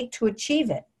need to take to achieve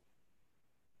it.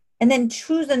 And then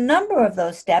choose a number of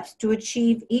those steps to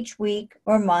achieve each week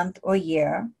or month or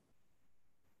year,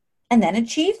 and then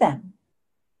achieve them.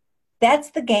 That's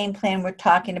the game plan we're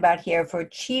talking about here for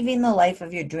achieving the life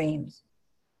of your dreams,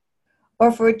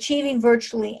 or for achieving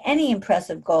virtually any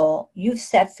impressive goal you've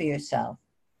set for yourself.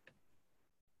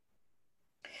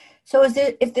 So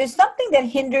if there's something that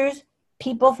hinders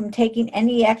people from taking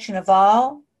any action at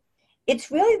all,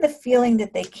 it's really the feeling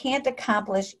that they can't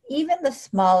accomplish even the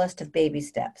smallest of baby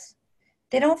steps.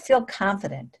 They don't feel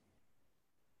confident.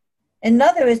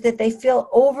 Another is that they feel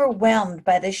overwhelmed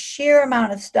by the sheer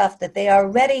amount of stuff that they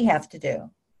already have to do.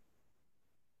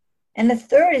 And the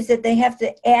third is that they have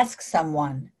to ask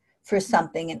someone for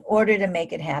something in order to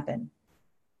make it happen.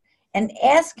 And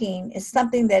asking is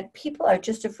something that people are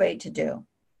just afraid to do.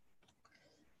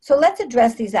 So let's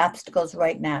address these obstacles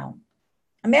right now.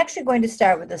 I'm actually going to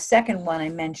start with the second one I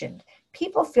mentioned.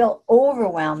 People feel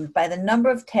overwhelmed by the number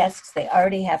of tasks they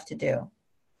already have to do.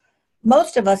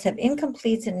 Most of us have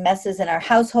incompletes and messes in our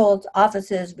households,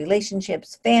 offices,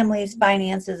 relationships, families,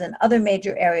 finances, and other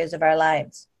major areas of our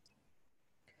lives.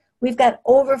 We've got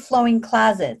overflowing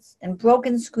closets and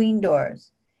broken screen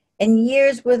doors, and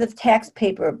years worth of tax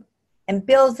paper and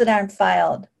bills that aren't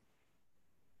filed.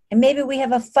 And maybe we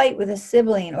have a fight with a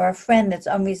sibling or a friend that's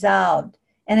unresolved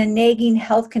and a nagging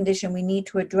health condition we need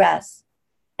to address,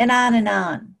 and on and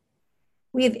on.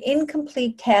 We have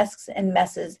incomplete tasks and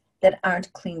messes that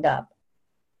aren't cleaned up.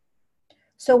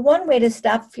 So one way to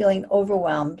stop feeling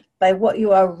overwhelmed by what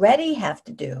you already have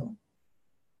to do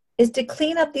is to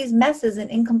clean up these messes and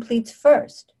incompletes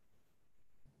first.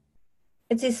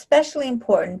 It's especially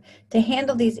important to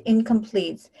handle these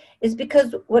incompletes is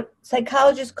because what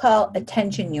psychologists call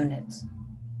attention units.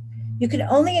 You can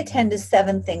only attend to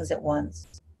 7 things at once.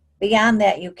 Beyond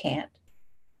that, you can't.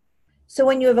 So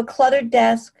when you have a cluttered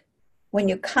desk, when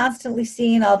you're constantly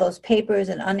seeing all those papers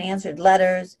and unanswered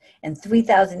letters and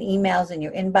 3,000 emails in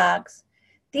your inbox,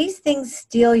 these things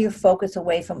steal your focus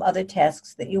away from other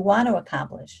tasks that you want to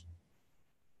accomplish.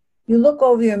 You look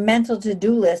over your mental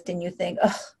to-do list and you think,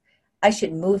 oh, I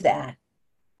should move that.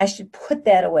 I should put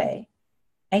that away.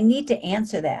 I need to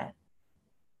answer that.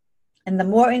 And the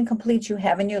more incompletes you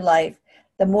have in your life,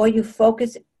 the more you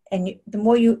focus and the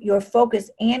more your focus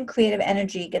and creative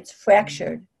energy gets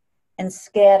fractured and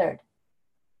scattered.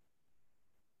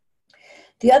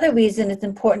 The other reason it's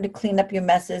important to clean up your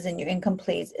messes and your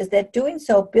incompletes is that doing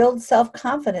so builds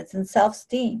self-confidence and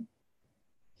self-esteem.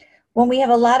 When we have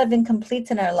a lot of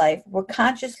incompletes in our life, we're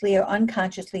consciously or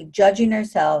unconsciously judging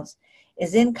ourselves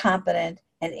as incompetent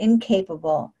and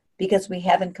incapable because we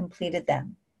haven't completed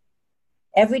them.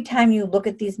 Every time you look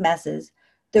at these messes,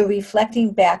 they're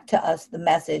reflecting back to us the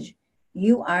message,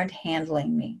 you aren't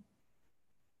handling me.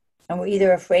 And we're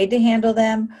either afraid to handle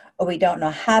them or we don't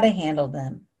know how to handle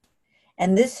them.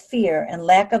 And this fear and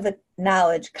lack of the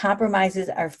knowledge compromises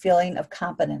our feeling of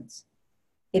competence.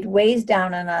 It weighs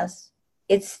down on us,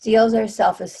 it steals our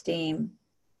self-esteem,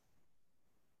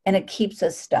 and it keeps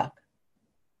us stuck.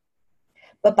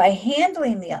 But by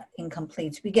handling the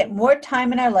incompletes, we get more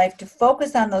time in our life to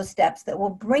focus on those steps that will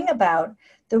bring about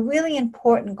the really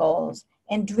important goals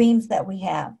and dreams that we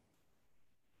have.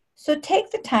 So take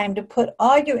the time to put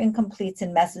all your incompletes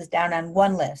and messes down on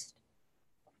one list.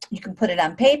 You can put it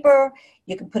on paper,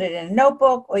 you can put it in a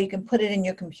notebook, or you can put it in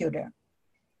your computer.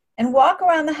 And walk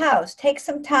around the house, take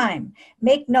some time,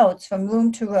 make notes from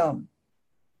room to room.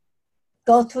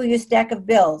 Go through your stack of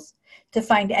bills to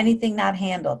find anything not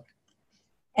handled.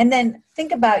 And then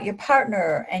think about your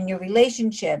partner and your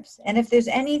relationships. And if there's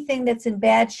anything that's in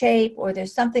bad shape or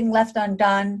there's something left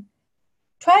undone,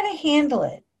 try to handle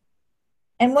it.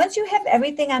 And once you have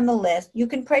everything on the list, you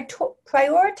can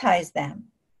prioritize them.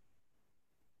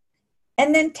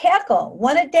 And then tackle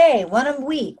one a day, one a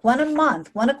week, one a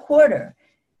month, one a quarter.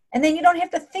 And then you don't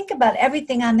have to think about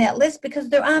everything on that list because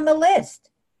they're on the list.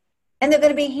 And they're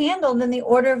going to be handled in the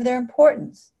order of their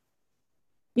importance.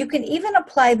 You can even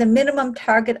apply the minimum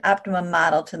target optimum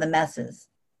model to the messes.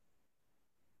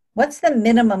 What's the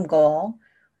minimum goal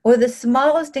or the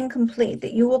smallest incomplete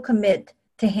that you will commit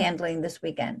to handling this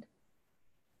weekend?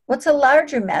 What's a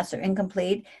larger mess or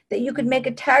incomplete that you could make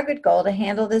a target goal to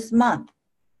handle this month?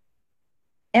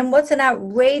 And what's an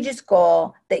outrageous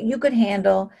goal that you could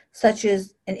handle, such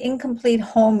as an incomplete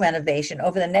home renovation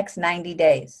over the next 90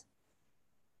 days?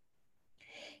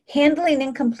 Handling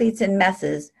incompletes and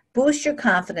messes boosts your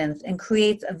confidence and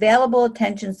creates available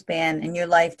attention span in your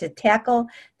life to tackle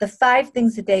the 5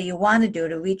 things a day you want to do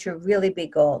to reach your really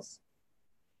big goals.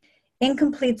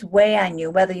 Incompletes weigh on you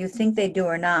whether you think they do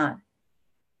or not.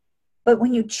 But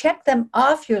when you check them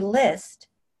off your list,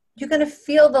 you're going to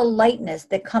feel the lightness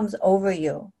that comes over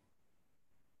you.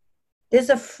 There's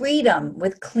a freedom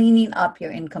with cleaning up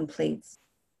your incompletes.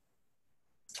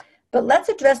 But let's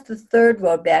address the third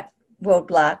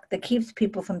roadblock that keeps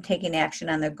people from taking action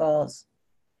on their goals.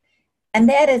 And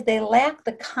that is they lack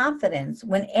the confidence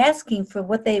when asking for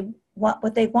what they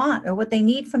want or what they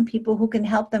need from people who can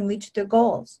help them reach their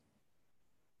goals.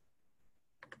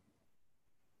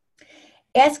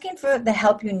 Asking for the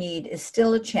help you need is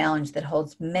still a challenge that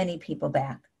holds many people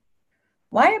back.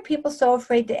 Why are people so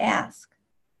afraid to ask?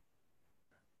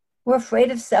 We're afraid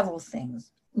of several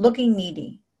things: looking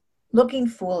needy, looking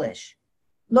foolish,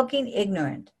 looking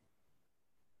ignorant.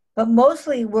 But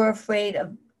mostly we're afraid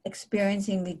of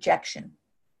experiencing rejection.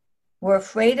 We're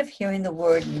afraid of hearing the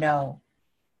word no.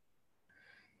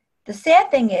 The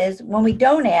sad thing is, when we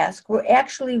don't ask, we're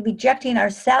actually rejecting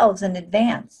ourselves in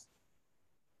advance.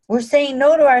 We're saying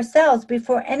no to ourselves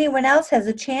before anyone else has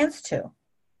a chance to.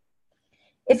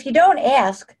 If you don't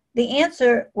ask, the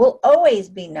answer will always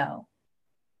be no.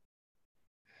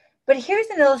 But here's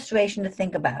an illustration to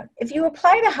think about. If you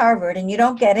apply to Harvard and you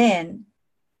don't get in,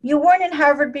 you weren't in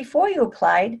Harvard before you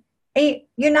applied, and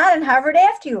you're not in Harvard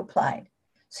after you applied.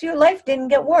 So your life didn't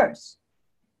get worse.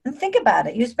 And think about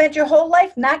it. You spent your whole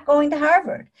life not going to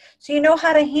Harvard, so you know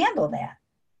how to handle that.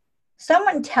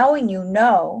 Someone telling you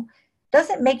no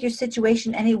doesn't make your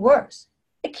situation any worse.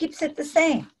 It keeps it the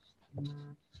same.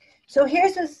 So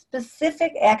here's a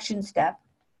specific action step.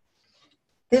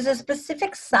 There's a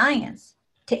specific science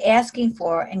to asking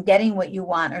for and getting what you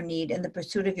want or need in the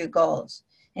pursuit of your goals.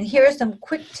 And here are some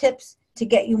quick tips to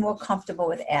get you more comfortable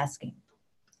with asking.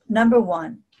 Number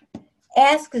one,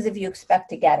 ask as if you expect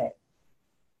to get it.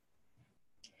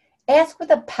 Ask with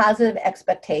a positive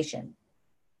expectation.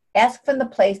 Ask from the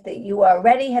place that you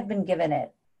already have been given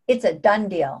it. It's a done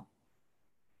deal.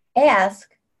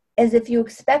 Ask as if you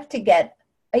expect to get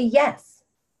a yes.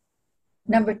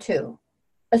 Number two,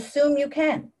 assume you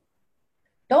can.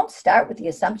 Don't start with the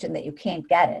assumption that you can't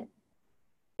get it.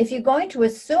 If you're going to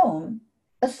assume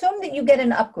that you get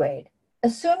an upgrade.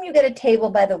 Assume you get a table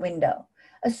by the window.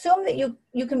 Assume that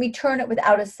you can return it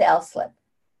without a sales slip.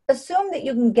 Assume that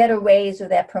you can get a raise or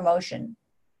that promotion.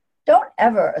 Don't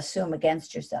ever assume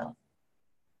against yourself.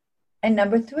 And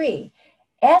number three,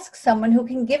 ask someone who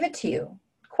can give it to you.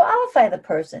 Qualify the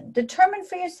person. Determine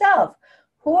for yourself,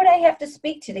 who would I have to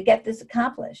speak to get this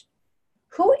accomplished?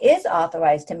 Who is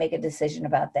authorized to make a decision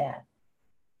about that?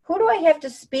 Who do I have to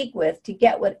speak with to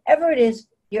get whatever it is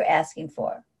you're asking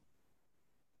for?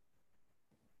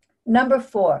 Number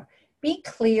four, be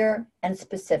clear and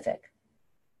specific.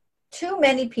 Too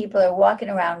many people are walking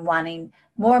around wanting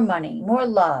more money, more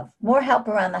love, more help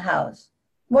around the house,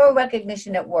 more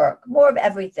recognition at work, more of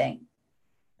everything.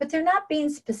 But they're not being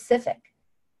specific.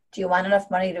 Do you want enough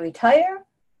money to retire?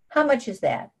 How much is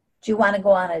that? Do you want to go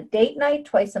on a date night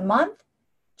twice a month?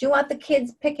 Do you want the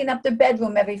kids picking up their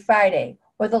bedroom every Friday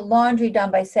or the laundry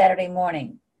done by Saturday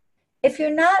morning? If you're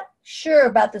not sure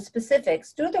about the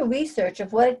specifics, do the research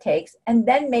of what it takes and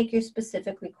then make your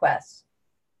specific requests.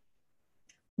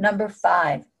 Number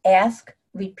five, ask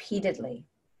repeatedly.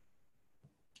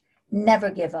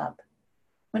 Never give up.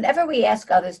 Whenever we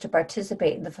ask others to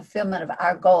participate in the fulfillment of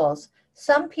our goals,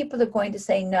 some people are going to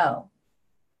say no.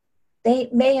 They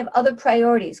may have other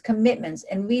priorities, commitments,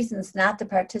 and reasons not to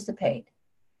participate.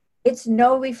 It's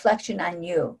no reflection on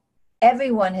you.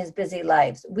 Everyone has busy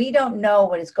lives. We don't know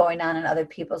what is going on in other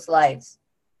people's lives.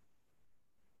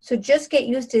 So just get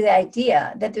used to the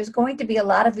idea that there's going to be a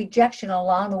lot of rejection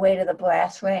along the way to the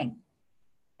brass ring.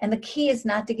 And the key is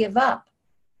not to give up.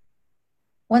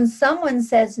 When someone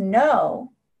says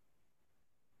no,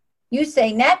 you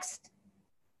say next.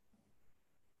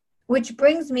 Which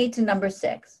brings me to number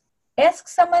six. Ask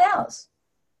someone else.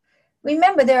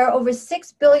 Remember, there are over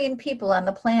 6 billion people on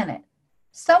the planet.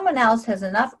 Someone else has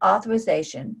enough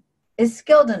authorization, is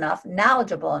skilled enough,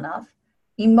 knowledgeable enough,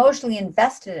 emotionally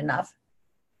invested enough,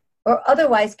 or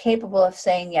otherwise capable of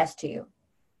saying yes to you.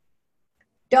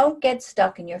 Don't get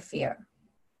stuck in your fear.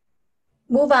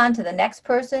 Move on to the next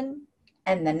person,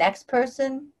 and the next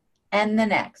person, and the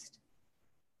next,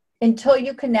 until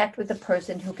you connect with the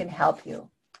person who can help you.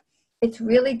 It's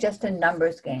really just a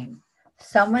numbers game.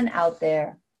 Someone out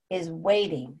there is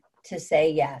waiting to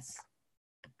say yes.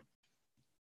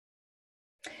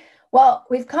 Well,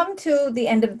 we've come to the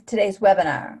end of today's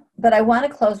webinar, but I want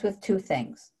to close with two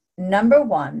things. Number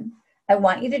one, I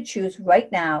want you to choose right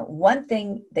now one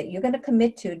thing that you're going to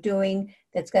commit to doing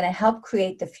that's going to help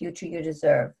create the future you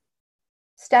deserve.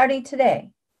 Starting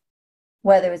today,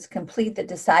 whether it's complete the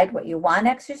Decide What You Want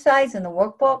exercise in the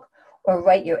workbook, or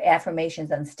write your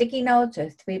affirmations on sticky notes or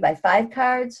 3x5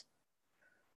 cards,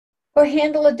 or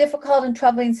handle a difficult and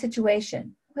troubling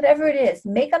situation. Whatever it is,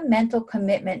 make a mental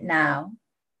commitment now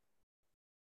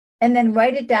and then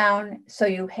write it down so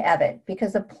you have it,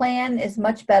 because a plan is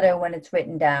much better when it's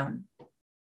written down.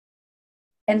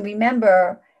 And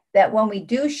remember that when we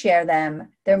do share them,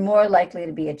 they're more likely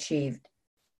to be achieved.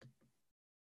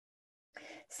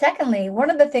 Secondly, one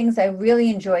of the things I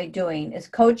really enjoy doing is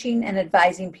coaching and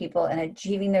advising people in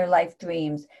achieving their life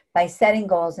dreams by setting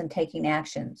goals and taking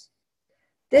actions.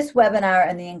 This webinar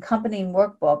and the accompanying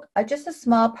workbook are just a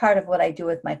small part of what I do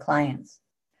with my clients.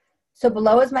 So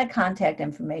below is my contact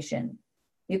information.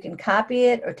 You can copy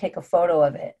it or take a photo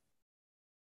of it.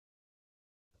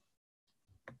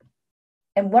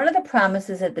 And one of the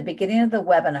promises at the beginning of the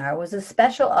webinar was a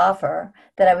special offer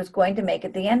that I was going to make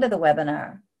at the end of the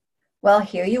webinar. Well,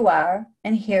 here you are,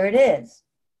 and here it is.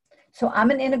 So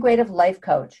I'm an integrative life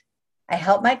coach. I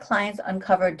help my clients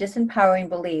uncover disempowering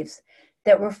beliefs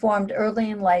that were formed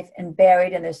early in life and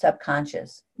buried in their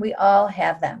subconscious. We all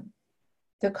have them.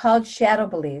 They're called shadow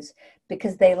beliefs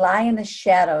because they lie in the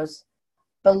shadows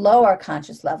below our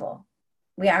conscious level.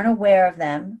 We aren't aware of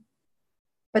them,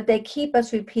 but they keep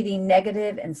us repeating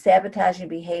negative and sabotaging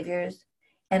behaviors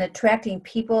and attracting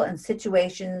people and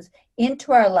situations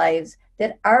into our lives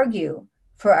that argue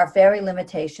for our very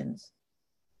limitations.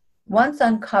 Once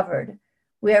uncovered,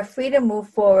 we are free to move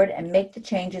forward and make the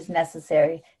changes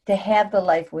necessary to have the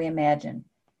life we imagine.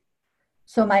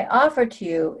 So my offer to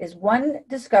you is one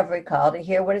discovery call to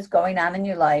hear what is going on in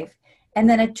your life, and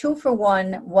then a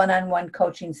 2-for-1 one-on-one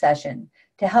coaching session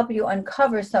to help you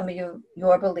uncover some of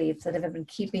your beliefs that have been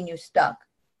keeping you stuck.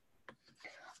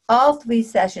 All 3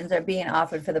 sessions are being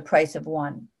offered for the price of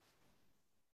one.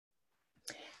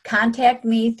 Contact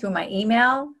me through my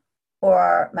email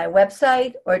or my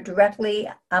website or directly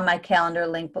on my calendar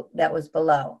link that was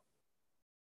below.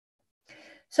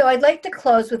 So I'd like to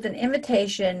close with an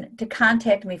invitation to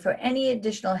contact me for any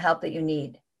additional help that you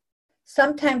need.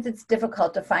 Sometimes it's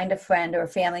difficult to find a friend or a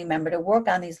family member to work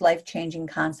on these life-changing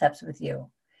concepts with you.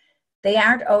 They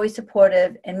aren't always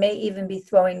supportive and may even be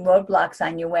throwing roadblocks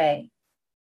on your way.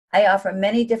 I offer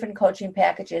many different coaching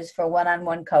packages for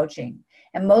one-on-one coaching,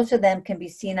 and most of them can be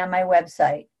seen on my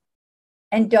website.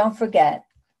 And don't forget,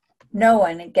 no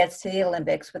one gets to the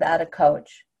Olympics without a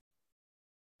coach.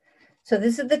 So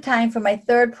this is the time for my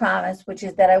 3rd promise, which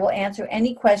is that I will answer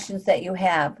any questions that you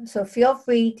have. So feel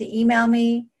free to email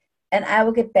me, and I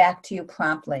will get back to you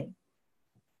promptly.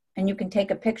 And you can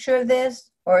take a picture of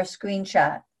this or a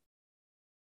screenshot.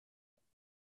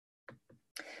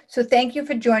 So thank you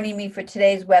for joining me for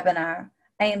today's webinar.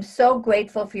 I am so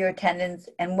grateful for your attendance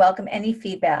and welcome any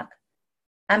feedback.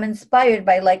 I'm inspired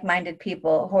by like-minded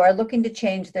people who are looking to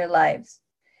change their lives.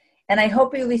 And I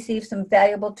hope you receive some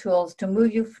valuable tools to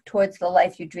move you towards the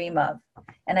life you dream of.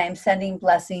 And I am sending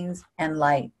blessings and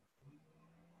light.